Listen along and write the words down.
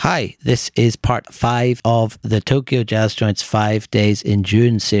Hi, this is part 5 of the Tokyo Jazz Joints 5 Days in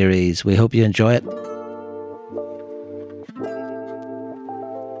June series. We hope you enjoy it.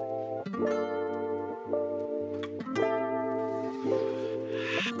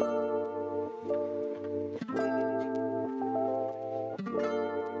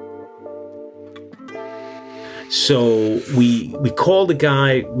 So we called the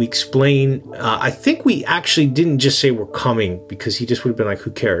guy, we explained, I think we actually didn't just say we're coming because he just would have been like,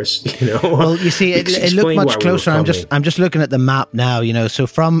 who cares, you know? Well, you see, it looked much closer. I'm just looking at the map now, you know, so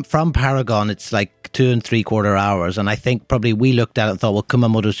from Paragon, it's like 2 3/4 hours. And I think probably we looked at it and thought, well,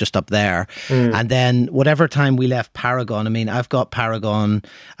 Kumamoto's just up there. And then whatever time we left Paragon, I mean, I've got Paragon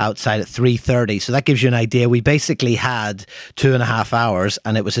outside at 3:30. So that gives you an idea. We basically had 2.5 hours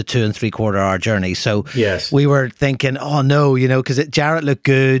and it was a 2 3/4 hour journey. So yes, we were thinking, oh no, you know, because Jarrett looked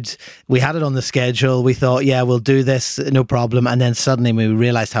good. We had it on the schedule. We thought, yeah, we'll do this, no problem. And then suddenly when we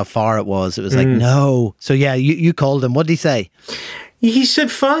realized how far it was like, no. So yeah, you called him. What did he say? He said,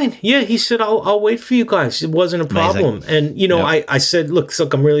 fine. Yeah, he said, I'll wait for you guys. It wasn't a problem. Amazing. And, you know, yep. I said, look,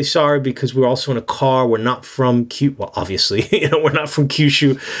 I'm really sorry because we're also in a car. We're not from well, obviously, you know, we're not from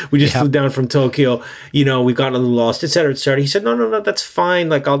Kyushu. We just flew down from Tokyo. You know, we got a little lost, et cetera, et cetera. He said, no, that's fine.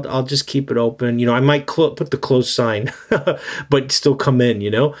 Like, I'll just keep it open. You know, I might put the closed sign, but still come in, you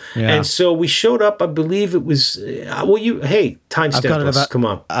know? Yeah. And so we showed up. I believe it was, hey, timestamp us. Come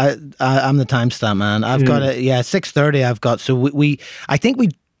on. I'm the timestamp man. I've got it. Yeah, 6:30 I've got. So I think we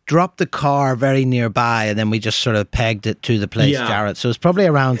dropped the car very nearby and then we just sort of pegged it to the place, Jarrett. So it's probably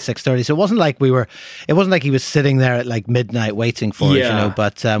around 6:30. So it wasn't like he was sitting there at like midnight waiting for us, you know,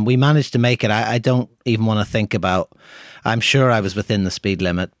 but we managed to make it. I don't even want to think about, I'm sure I was within the speed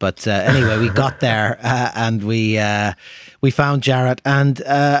limit, but anyway, we got there and we found Jarrett, and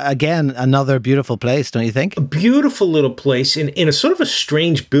again, another beautiful place, don't you think? A beautiful little place in a sort of a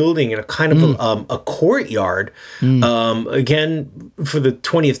strange building in a kind of a courtyard. Again, for the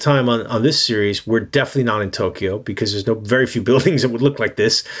 20th time on this series, we're definitely not in Tokyo because there's very few buildings that would look like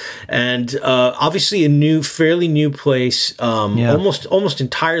this, and obviously a fairly new place, almost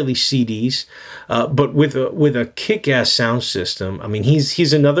entirely CDs. But with a kick-ass sound system. I mean,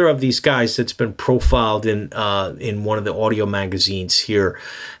 he's another of these guys that's been profiled in one of the audio magazines here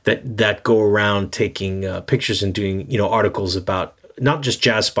that go around taking pictures and doing, you know, articles about not just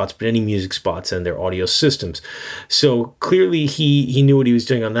jazz spots but any music spots and their audio systems. So clearly he knew what he was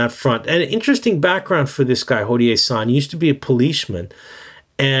doing on that front. And an interesting background for this guy, Horie-san. He used to be a policeman.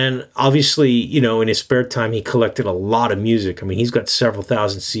 And obviously, you know, in his spare time, he collected a lot of music. I mean, he's got several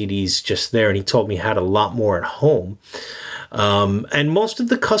thousand CDs just there, and he told me he had a lot more at home. And most of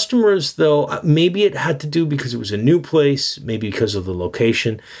the customers, though, maybe it had to do because it was a new place, maybe because of the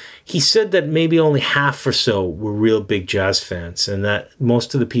location. He said that maybe only half or so were real big jazz fans, and that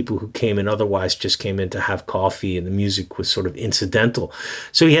most of the people who came in otherwise just came in to have coffee, and the music was sort of incidental.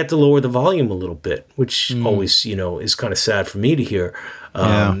 So he had to lower the volume a little bit, which always, you know, is kind of sad for me to hear.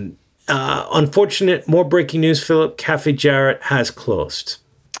 Unfortunate, more breaking news, Philip. Cafe Jarrett has closed.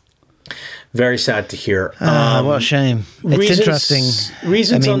 Very sad to hear. What a shame. It's interesting.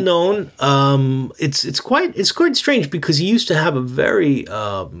 Reasons unknown. It's quite strange because he used to have a very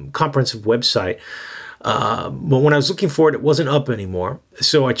comprehensive website. But when I was looking for it, it wasn't up anymore.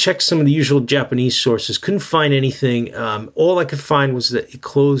 So I checked some of the usual Japanese sources. Couldn't find anything. All I could find was that it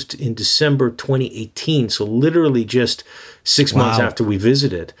closed in December 2018. So literally just 6 months after we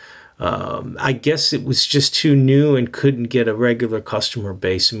visited. I guess it was just too new and couldn't get a regular customer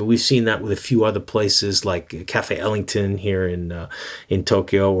base. I mean, we've seen that with a few other places like Cafe Ellington here in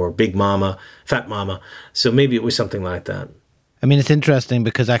Tokyo, or Big Mama, Fat Mama. So maybe it was something like that. I mean, it's interesting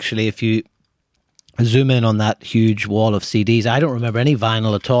because actually if you zoom in on that huge wall of CDs, I don't remember any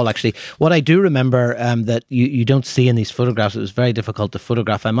vinyl at all, actually. What I do remember that you don't see in these photographs, it was very difficult to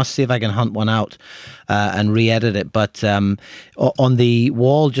photograph. I must see if I can hunt one out and re-edit it. But on the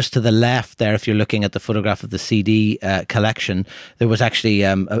wall just to the left there, if you're looking at the photograph of the CD collection, there was actually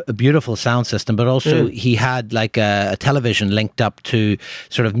a beautiful sound system, but also he had like a television linked up to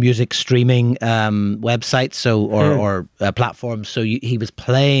sort of music streaming websites, or platforms. So he was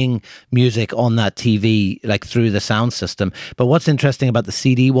playing music on that TV, like through the sound system. But what's interesting about the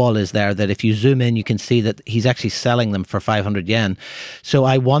CD wall is there that if you zoom in, you can see that he's actually selling them for 500 yen. So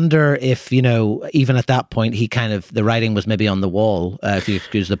I wonder if, you know, even at that point, the writing was maybe on the wall, if you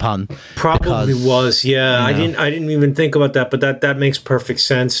excuse the pun. Probably was, yeah. You know. I didn't even think about that, but that makes perfect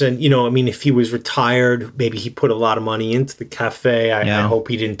sense. And, you know, I mean, if he was retired, maybe he put a lot of money into the cafe. I hope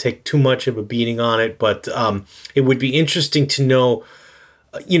he didn't take too much of a beating on it, but it would be interesting to know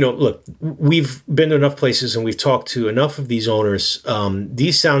look, we've been to enough places and we've talked to enough of these owners.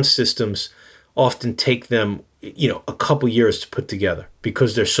 These sound systems often take them, a couple years to put together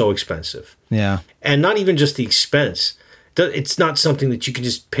because they're so expensive. Yeah. And not even just the expense. It's not something that you can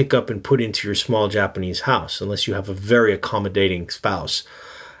just pick up and put into your small Japanese house unless you have a very accommodating spouse.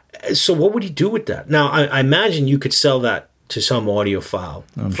 So what would you do with that? Now, I imagine you could sell that to some audiophile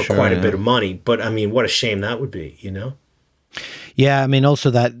for quite a bit of money. But, I mean, what a shame that would be, Yeah, I mean,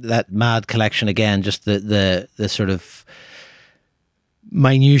 also that mad collection, again, just the sort of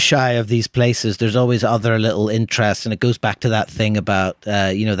minutiae of these places. There's always other little interests, and it goes back to that thing about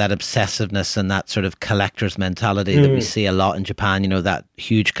that obsessiveness and that sort of collector's mentality that we see a lot in Japan. That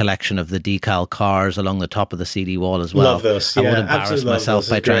huge collection of the decal cars along the top of the CD wall as well. Love those. Yeah, I won't embarrass myself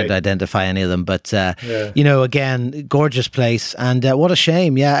by trying to identify any of them, but again, gorgeous place, and what a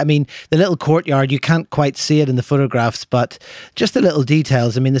shame. Yeah, I mean, the little courtyard, you can't quite see it in the photographs, but just the little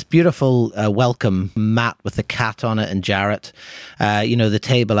details. I mean, this beautiful welcome mat with the cat on it and Jarrett. The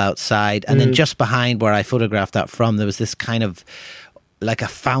table outside, and then just behind where I photographed that from, there was this kind of like a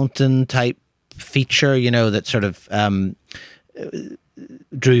fountain type feature, that sort of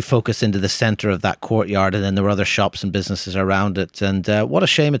drew focus into the center of that courtyard, and then there were other shops and businesses around it, and what a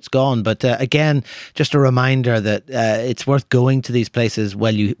shame it's gone. But again, just a reminder that it's worth going to these places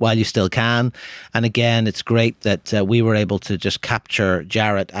while you still can. And again, it's great that we were able to just capture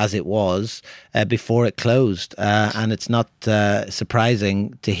Jarrett as it was before it closed, and it's not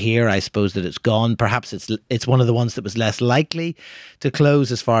surprising to hear, I suppose, that it's gone. Perhaps it's one of the ones that was less likely to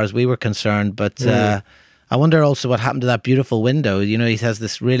close as far as we were concerned, but I wonder also what happened to that beautiful window. He has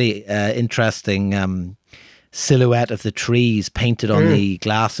this really interesting silhouette of the trees painted on the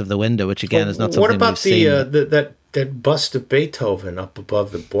glass of the window, which again is not something we've seen. What about that bust of Beethoven up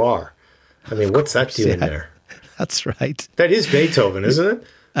above the bar? I mean, what's that doing there? That's right. That is Beethoven, isn't it?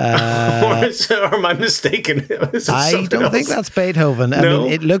 Or am I mistaken? I don't think that's Beethoven. No? I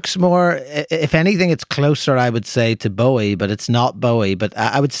mean, it looks more, if anything, it's closer, I would say, to Bowie, but it's not Bowie. But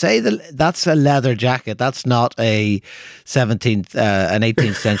I would say that's a leather jacket. That's not a 17th, an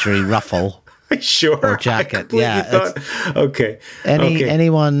 18th century ruffle. Sure. Or jacket. Yeah. Okay.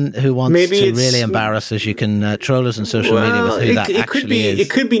 Anyone who wants to really embarrass us, you can troll us on social media with who that actually is. It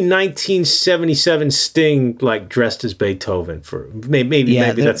could be 1977 Sting, like dressed as Beethoven. For maybe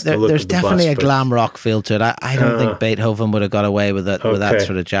that's the look there's of the definitely bus, a glam rock feel to it. I don't think Beethoven would have got away with that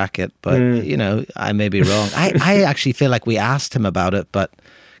sort of jacket. But I may be wrong. I actually feel like we asked him about it, but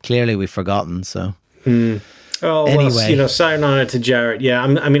clearly we've forgotten. So. Oh, anyway. Well, sayonara to Jarrett. Yeah,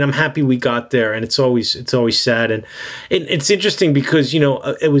 I'm happy we got there, and it's always sad, and it's interesting because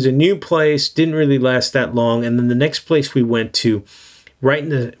it was a new place, didn't really last that long, and then the next place we went to, right in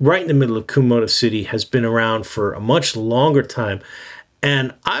the middle of Kumamoto City, has been around for a much longer time,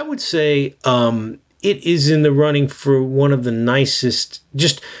 and I would say it is in the running for one of the nicest,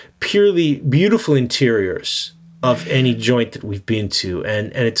 just purely beautiful interiors of any joint that we've been to,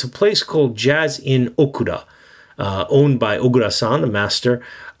 and it's a place called Jazz Inn Okura. Owned by Ogura-san, the master.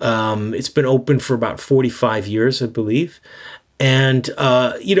 It's been open for about 45 years, I believe. And,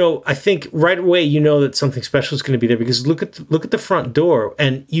 I think right away that something special is going to be there because look at the front door,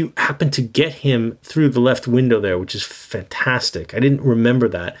 and you happen to get him through the left window there, which is fantastic. I didn't remember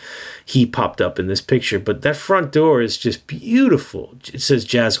that he popped up in this picture, but that front door is just beautiful. It says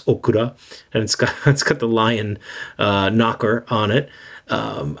Jazz Okura, and it's got the lion knocker on it.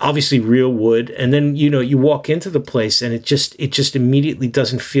 Obviously real wood, and then you walk into the place and it just immediately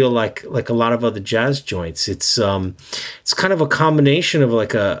doesn't feel like a lot of other jazz joints. It's kind of a combination of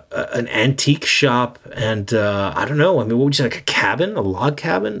like an antique shop and I don't know. I mean, what would you say, like a cabin, a log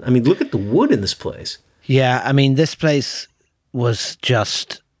cabin? I mean, look at the wood in this place. Yeah, I mean, this place was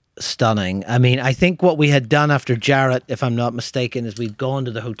just stunning. I mean, I think what we had done after Jarrett, if I'm not mistaken, is we'd gone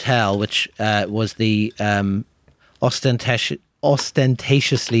to the hotel, which was the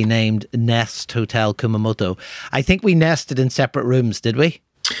ostentatiously named Nest Hotel Kumamoto. I think we nested in separate rooms, did we?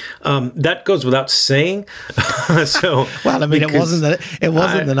 That goes without saying. So, well, I mean, it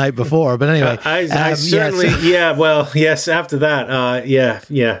wasn't the night before, but anyway, I certainly, yeah. Well, yes. After that,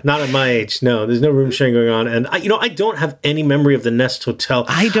 yeah. Not at my age. No, there's no room sharing going on, and I don't have any memory of the Nest Hotel.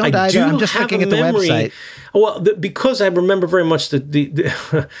 I don't either. I'm just looking at the website. Well, because I remember very much the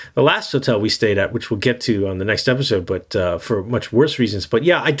last hotel we stayed at, which we'll get to on the next episode, but for much worse reasons. But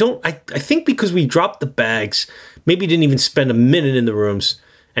yeah, I think because we dropped the bags, maybe didn't even spend a minute in the rooms.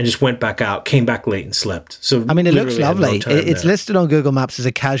 and just went back out, came back late and slept. So I mean, it looks literally lovely. had no time It's there. listed on Google Maps as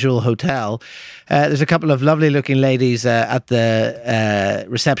a casual hotel. There's a couple of lovely looking ladies at the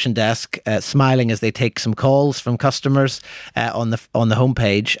reception desk, smiling as they take some calls from customers on the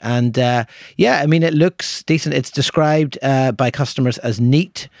homepage. And yeah, I mean, it looks decent. It's described by customers as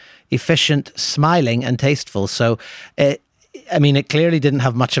neat, efficient, smiling, and tasteful. So I mean, it clearly didn't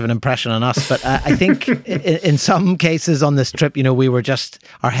have much of an impression on us, but I think in some cases on this trip, we were just,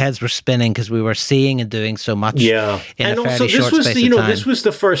 our heads were spinning because we were seeing and doing so much Yeah. in And a also, fairly short space of time. this was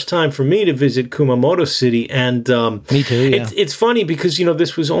the first time for me to visit Kumamoto City. And Me too, yeah. it's funny because,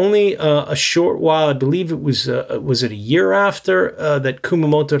 this was only a short while. I believe it was it a year after that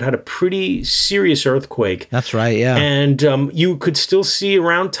Kumamoto had a pretty serious earthquake. That's right, yeah. And you could still see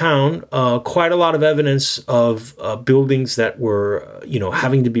around town quite a lot of evidence of buildings that were,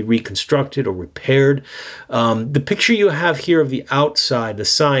 having to be reconstructed or repaired. The picture you have here of the outside, the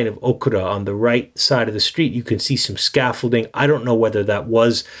sign of Okura on the right side of the street, you can see some scaffolding. I don't know whether that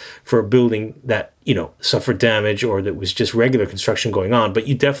was for a building that, suffered damage or that was just regular construction going on, but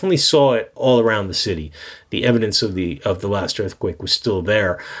you definitely saw it all around the city. The evidence of the last earthquake was still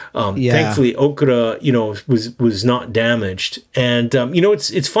there. Thankfully, Okura, was not damaged. And,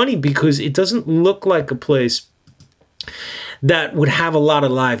 it's funny because it doesn't look like a place that would have a lot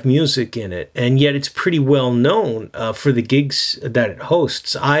of live music in it, and yet it's pretty well known for the gigs that it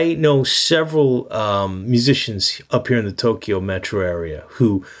hosts. I know several musicians up here in the Tokyo metro area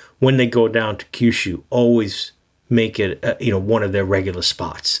who, when they go down to Kyushu, always make it one of their regular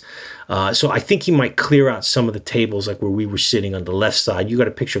spots. So I think he might clear out some of the tables, like where we were sitting on the left side. You got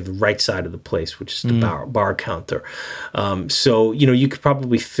a picture of the right side of the place, which is the bar counter. So, you could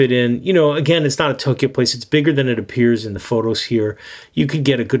probably fit in, again, it's not a Tokyo place. It's bigger than it appears in the photos here. You could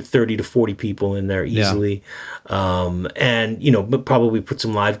get a good 30 to 40 people in there easily. Yeah. But probably put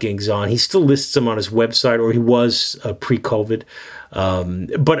some live gigs on. He still lists them on his website, or he was pre-COVID.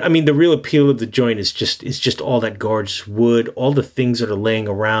 But I mean, the real appeal of the joint is just all that gorgeous wood, all the things that are laying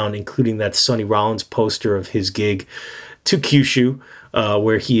around, including that Sonny Rollins poster of his gig to Kyushu,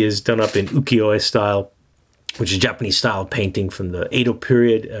 where he is done up in ukiyo-e style, which is Japanese style painting from the Edo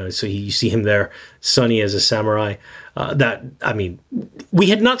period. So you see him there, Sonny as a samurai. We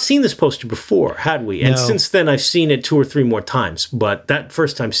had not seen this poster before, had we? And since then, I've seen it 2 or 3 more times. But that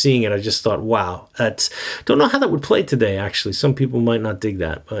first time seeing it, I just thought, wow, don't know how that would play today, actually. Some people might not dig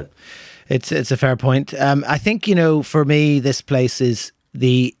that, but it's a fair point. I think, for me, this place is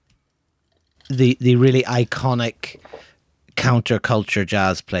the really iconic counterculture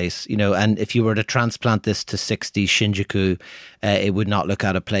jazz place, and if you were to transplant this to 60s Shinjuku, it would not look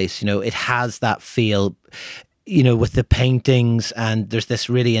out of place. It has that feel, with the paintings, and there's this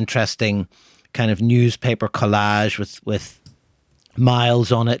really interesting kind of newspaper collage with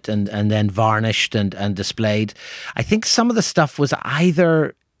miles on it and then varnished and displayed. I think some of the stuff was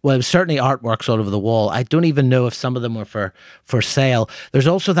it was certainly artworks all over the wall. I don't even know if some of them were for sale. There's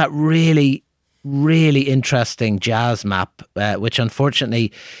also that really interesting jazz map, which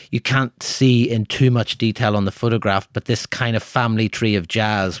unfortunately you can't see in too much detail on the photograph, but this kind of family tree of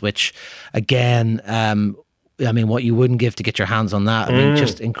jazz, which again, what you wouldn't give to get your hands on that.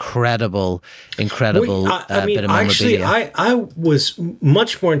 Just incredible bit of memorabilia. Actually, I was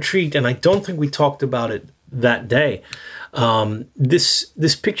much more intrigued, and I don't think we talked about it that day.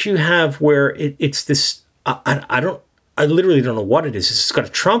 This picture you have where it's this, I literally don't know what it is. It's got a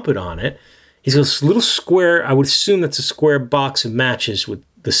trumpet on it. He's got this little square, I would assume that's a square box of matches with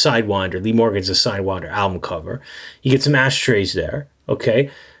the Sidewinder. Lee Morgan's a Sidewinder album cover. You get some ashtrays there,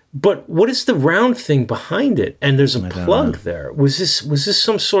 okay? But what is the round thing behind it? And there's a plug there. Was this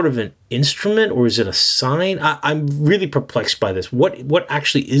some sort of an instrument, or is it a sign? I'm really perplexed by this. What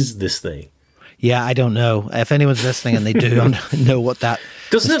actually is this thing? Yeah, I don't know. If anyone's listening and they do know what that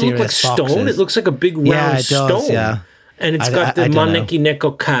doesn't it look like stone? It looks like a big round stone. Yeah. And it's got the Maneki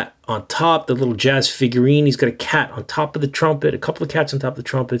Neko cat on top, the little jazz figurine. He's got a cat on top of the trumpet, a couple of cats on top of the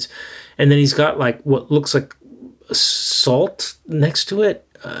trumpets. And then he's got like what looks like salt next to it.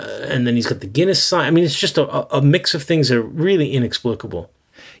 And then he's got the Guinness sign. I mean, it's just a mix of things that are really inexplicable.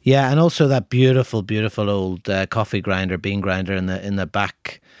 Yeah, and also that beautiful old coffee grinder, bean grinder in the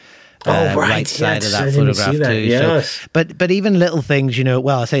back. Right side of that photograph too. Yes. So, but even little things,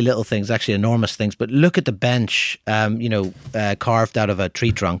 I say little things, actually enormous things. But look at the bench, carved out of a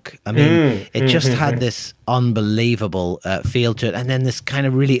tree trunk. I mean, it just had this unbelievable feel to it, and then this kind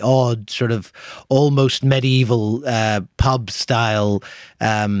of really odd, sort of almost medieval pub style.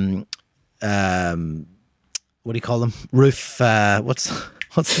 What do you call them? Roof. What's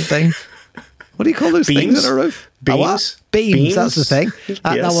the thing? What do you call those Beams? things on a roof? Beams? Oh, what? Beams, that's the thing.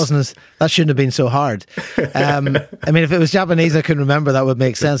 Yes. That shouldn't have been so hard. I mean, if it was Japanese, I couldn't remember, that would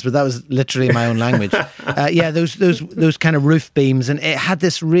make sense, but that was literally my own language. Those kind of roof beams, and it had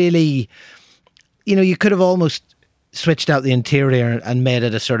this really, you could have almost switched out the interior and made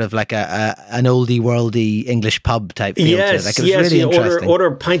it a sort of like an oldie worldy English pub type feel to it. Like, it was really interesting. Order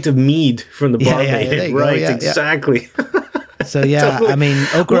a pint of mead from the barmaid. Right, exactly. So totally. I mean,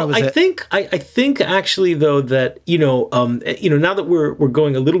 Okura was. I think actually though that now that we're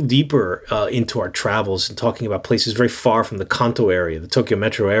going a little deeper into our travels and talking about places very far from the Kanto area, the Tokyo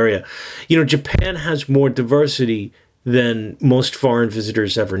metro area, Japan has more diversity than most foreign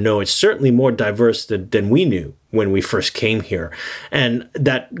visitors ever know. It's certainly more diverse than we knew when we first came here, and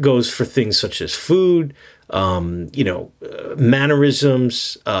that goes for things such as food,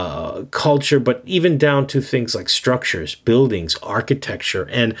 mannerisms, culture, but even down to things like structures, buildings, architecture.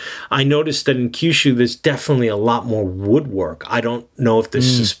 And I noticed that in Kyushu, there's definitely a lot more woodwork. I don't know if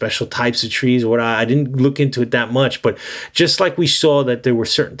there's some special types of trees or what. I didn't look into it that much, but just like we saw that there were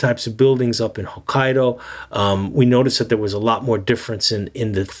certain types of buildings up in Hokkaido, we noticed that there was a lot more difference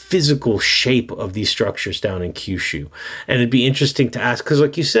in the physical shape of these structures down in Kyushu. And it'd be interesting to ask, because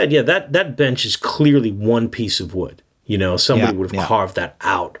like you said, that bench is clearly one piece of wood. Somebody would have carved that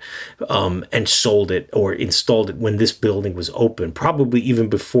out and sold it or installed it when this building was open, probably even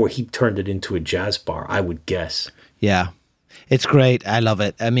before he turned it into a jazz bar, I would guess. Yeah. It's great. I love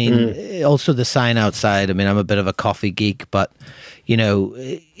it. I mean, also the sign outside. I mean, I'm a bit of a coffee geek, but,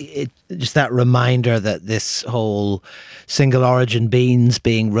 just that reminder that this whole single origin beans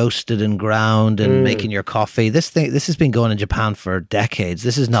being roasted and ground and making your coffee, this has been going in Japan for decades.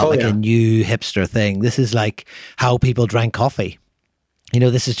 This is not a new hipster thing. This is like how people drank coffee.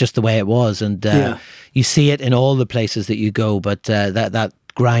 This is just the way it was. And you see it in all the places that you go, but that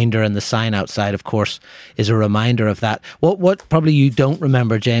grinder and the sign outside, of course, is a reminder of that. What probably you don't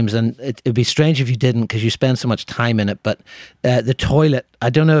remember, James, and it'd be strange if you didn't because you spend so much time in it, but the toilet, I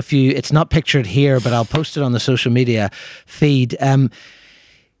don't know if it's not pictured here, but I'll post it on the social media feed.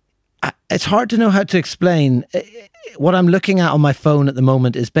 It's hard to know how to explain. What I'm looking at on my phone at the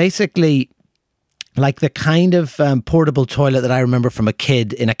moment is basically like the kind of portable toilet that I remember from a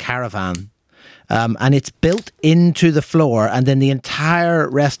kid in a caravan. And it's built into the floor, and then the entire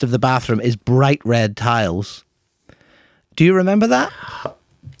rest of the bathroom is bright red tiles. Do you remember that?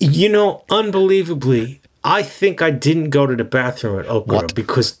 Unbelievably, I think I didn't go to the bathroom at Okura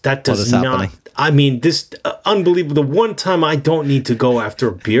because that does not. Happening? I mean, this unbelievable. The one time I don't need to go after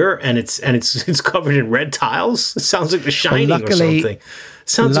a beer, and it's covered in red tiles. It sounds like The Shining or something.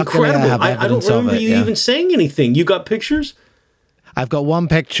 Sounds incredible. I don't remember you even saying anything. You got pictures? I've got one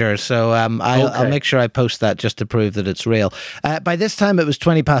picture, so I'll make sure I post that just to prove that it's real. By this time, it was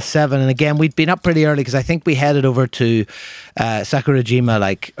 7:20, and again, we'd been up pretty early because I think we headed over to Sakurajima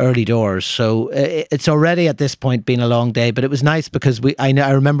like early doors. So it's already at this point been a long day, but it was nice because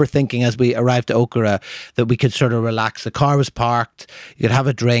I remember thinking as we arrived at Okura that we could sort of relax. The car was parked, you could have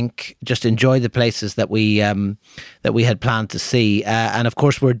a drink, just enjoy the places that we had planned to see. And of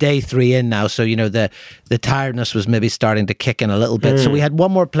course, we're day 3 in now, so the tiredness was maybe starting to kick in a little bit. So we had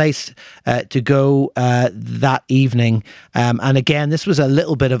one more place to go that evening. And again, this was a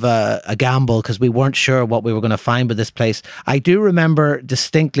little bit of a gamble because we weren't sure what we were going to find with this place. I do remember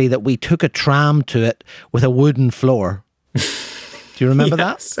distinctly that we took a tram to it with a wooden floor. Do you remember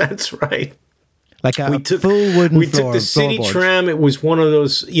that? Yes, that's right. Like full wooden floor. We took the city tram. It was one of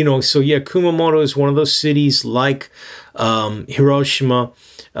those, Kumamoto is one of those cities like Hiroshima,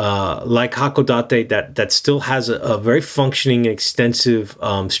 like Hakodate, that still has a very functioning, extensive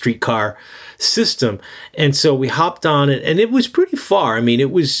streetcar system. And so we hopped on it, and it was pretty far. I mean,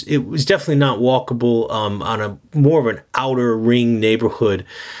 it was definitely not walkable on a more of an outer ring neighborhood.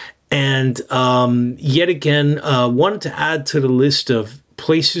 And yet again, wanted to add to the list of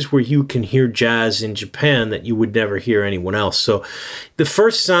places where you can hear jazz in Japan that you would never hear anywhere else. So the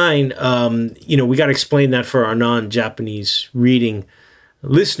first sign, we got to explain that for our non-Japanese reading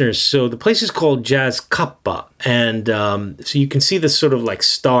listeners. So the place is called Jazz Kappa. And so you can see this sort of like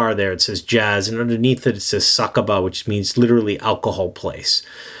star there. It says jazz. And underneath it, it says Sakaba, which means literally alcohol place.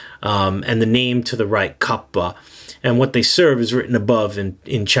 And the name to the right, Kappa. And what they serve is written above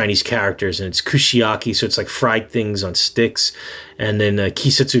in Chinese characters, and it's kushiyaki, so it's like fried things on sticks, and then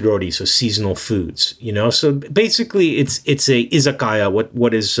kisetsurori, so seasonal foods. So basically it's a izakaya,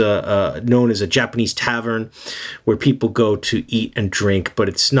 what is known as a Japanese tavern, where people go to eat and drink, but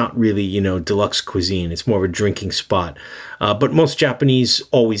it's not really deluxe cuisine. It's more of a drinking spot. But most Japanese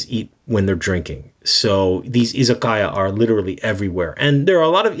always eat when they're drinking. So these izakaya are literally everywhere. And there are a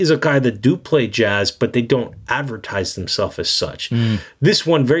lot of izakaya that do play jazz, but they don't advertise themselves as such. This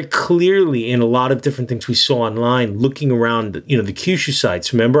one very clearly, in a lot of different things we saw online, looking around, the Kyushu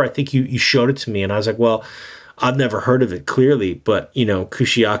sites. Remember, I think you showed it to me, and I was like, well, I've never heard of it clearly, but,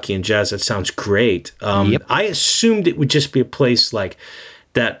 Kushiyaki and jazz, that sounds great. Yep. I assumed it would just be a place like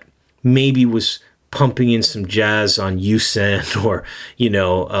that maybe was pumping in some jazz on USEN or,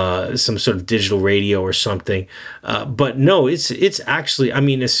 some sort of digital radio or something. But no, it's actually,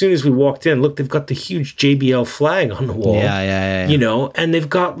 as soon as we walked in, look, they've got the huge JBL flag on the wall. Yeah. And they've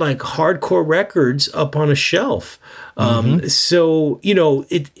got like hardcore records up on a shelf. So,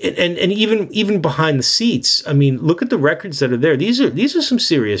 and even behind the seats, look at the records that are there. These are some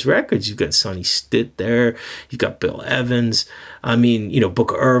serious records. You've got Sonny Stitt there. You've got Bill Evans.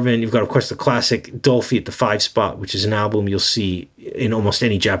 Booker Ervin. You've got, of course, the classic Dolphy at the 5 spot, which is an album you'll see in almost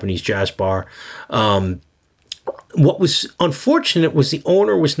any Japanese jazz bar. What was unfortunate was the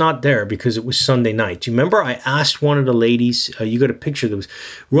owner was not there because it was Sunday night. Do you remember I asked one of the ladies, you got a picture that was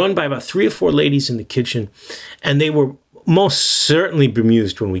run by about 3 or 4 ladies in the kitchen, and they were most certainly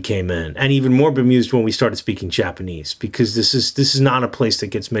bemused when we came in, and even more bemused when we started speaking Japanese, because this is not a place that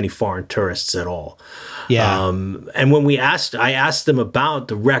gets many foreign tourists at all. Yeah. And when I asked them about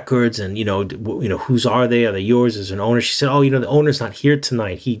the records and, whose are they? Are they yours as an owner? She said, oh, the owner's not here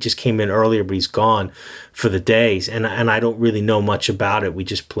tonight. He just came in earlier, but he's gone for the days. And I don't really know much about it. We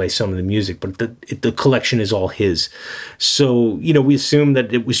just play some of the music, but the collection is all his. So, we assumed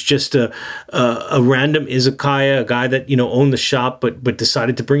that it was just a random izakaya, a guy that, owned the shop, but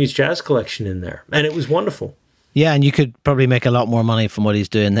decided to bring his jazz collection in there. And it was wonderful. Yeah, and you could probably make a lot more money from what he's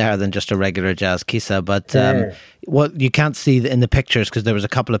doing there than just a regular jazz kisa. But what you can't see in the pictures, because there was a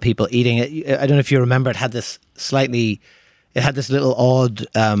couple of people eating it. I don't know if you remember, it had this little odd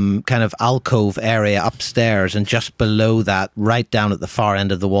kind of alcove area upstairs, and just below that, right down at the far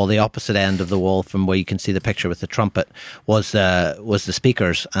end of the wall, the opposite end of the wall from where you can see the picture with the trumpet, was the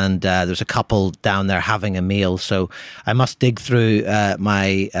speakers, and there's a couple down there having a meal. So I must dig through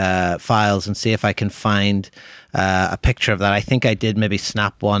my files and see if I can find a picture of that. I think I did maybe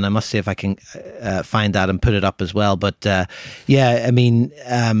snap one. I must see if I can find that and put it up as well. But they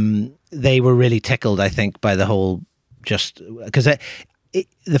were really tickled, I think, by the whole, just because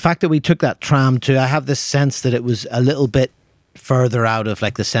the fact that we took that tram to, I have this sense that it was a little bit further out of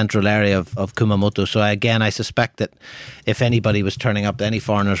like the central area of Kumamoto. So I suspect that if anybody was turning up, any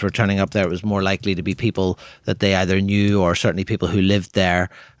foreigners were turning up there, it was more likely to be people that they either knew, or certainly people who lived there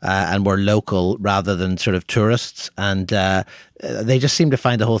and were local, rather than sort of tourists. And they just seemed to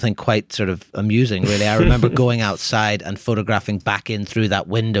find the whole thing quite sort of amusing, really. I remember going outside and photographing back in through that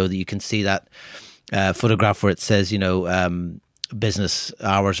window that you can see, that photograph where it says, business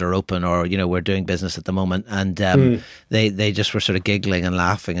hours are open, or we're doing business at the moment, and they just were sort of giggling and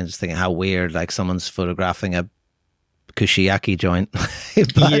laughing and just thinking how weird, like someone's photographing a kushiyaki joint. But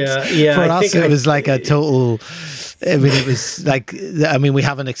for us it was like a total, it was like, we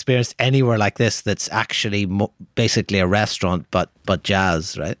haven't experienced anywhere like this that's actually basically a restaurant but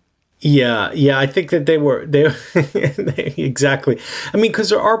jazz, right? Yeah, I think that they exactly. Because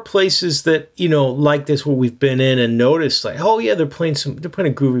there are places that, like this, where we've been in and noticed, like, oh yeah, they're playing a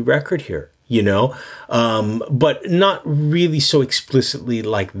groovy record here, but not really so explicitly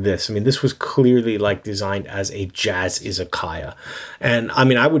like this. This was clearly like designed as a jazz izakaya. And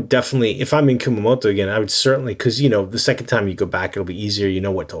I would definitely, if I'm in Kumamoto again, I would certainly, because, the second time you go back, it'll be easier. You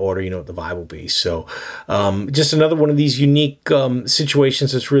know what to order, what the vibe will be. So just another one of these unique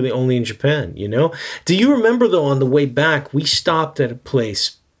situations that's really only in Japan, Do you remember, though, on the way back, we stopped at a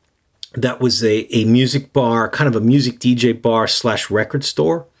place that was a music bar, kind of a music DJ bar / record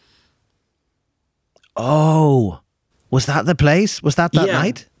store? Oh, was that the place? Was that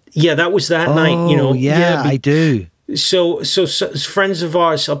night? Yeah, that was that night. I do. So friends of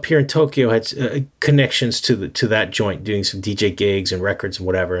ours up here in Tokyo had connections to that joint, doing some DJ gigs and records and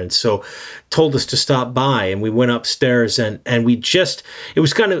whatever, and so told us to stop by, and we went upstairs, and we just, it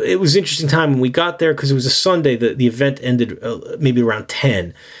was an interesting time when we got there, because it was a Sunday. The event ended maybe around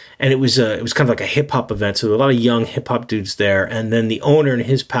 10. And it was kind of like a hip hop event. So there were a lot of young hip hop dudes there. And then the owner and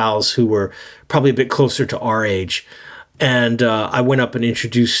his pals, who were probably a bit closer to our age. And I went up and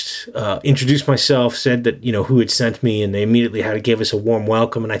introduced myself, said that, who had sent me, and they immediately gave us a warm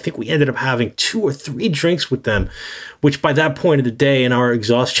welcome. And I think we ended up having 2 or 3 drinks with them, which by that point of the day in our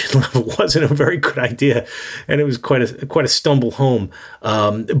exhaustion level wasn't a very good idea. And it was quite a stumble home.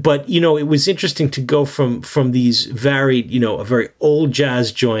 But, it was interesting to go from these varied, a very old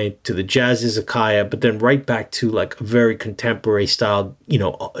jazz joint to the jazz izakaya, but then right back to like a very contemporary style,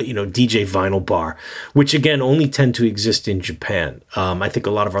 DJ vinyl bar, which again only tend to exist in Japan. I think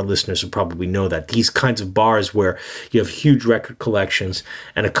a lot of our listeners will probably know that these kinds of bars where you have huge record collections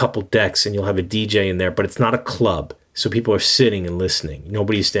and a couple decks and you'll have a DJ in there, but it's not a club. So people are sitting and listening.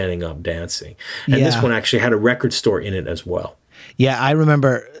 Nobody's standing up dancing. And this one actually had a record store in it as well. Yeah, I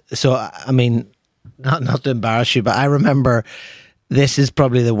remember. So, I mean, not to embarrass you, but I remember this is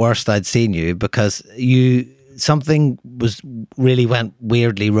probably the worst I'd seen you, because something really went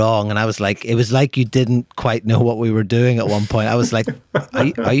weirdly wrong, and I was like, it was like you didn't quite know what we were doing at one point. I was like,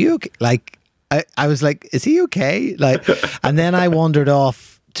 are you okay? Like, I was like, is he okay? Like, and then I wandered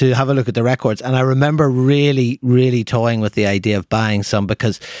off to have a look at the records, and I remember really, really toying with the idea of buying some,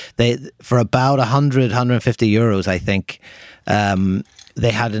 because they, for about 150 euros, I think, they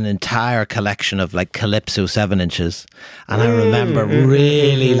had an entire collection of like Calypso 7-inches. And I remember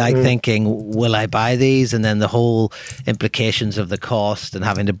really thinking, will I buy these? And then the whole implications of the cost and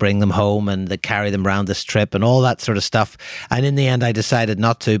having to bring them home and carry them around this trip and all that sort of stuff. And in the end, I decided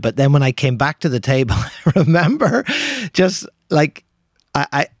not to. But then when I came back to the table, I remember just like,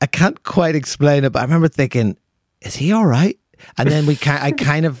 I can't quite explain it, but I remember thinking, is he all right? And then I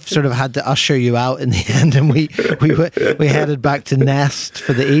kind of sort of had to usher you out in the end, and we headed back to Nest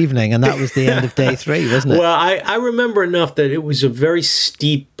for the evening, and that was the end of day 3, wasn't it? Well, I remember enough that it was a very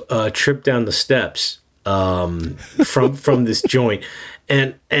steep trip down the steps from this joint.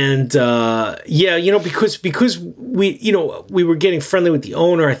 And because we were getting friendly with the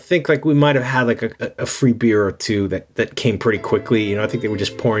owner, I think like we might have had like a free beer or two that came pretty quickly. I think they were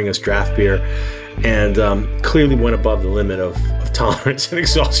just pouring us draft beer, and clearly went above the limit of tolerance and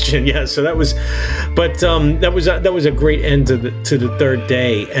exhaustion. Yeah, so that was a great end to the third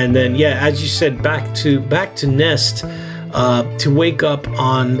day, and then as you said, back to Nest to wake up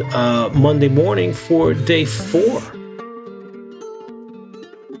on Monday morning for day 4.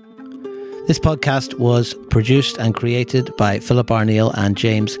 This podcast was produced and created by Philip Arneal and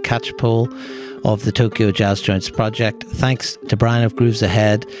James Catchpole of the Tokyo Jazz Joints Project. Thanks to Brian of Grooves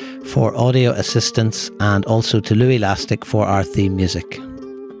Ahead for audio assistance, and also to Louis Lastic for our theme music.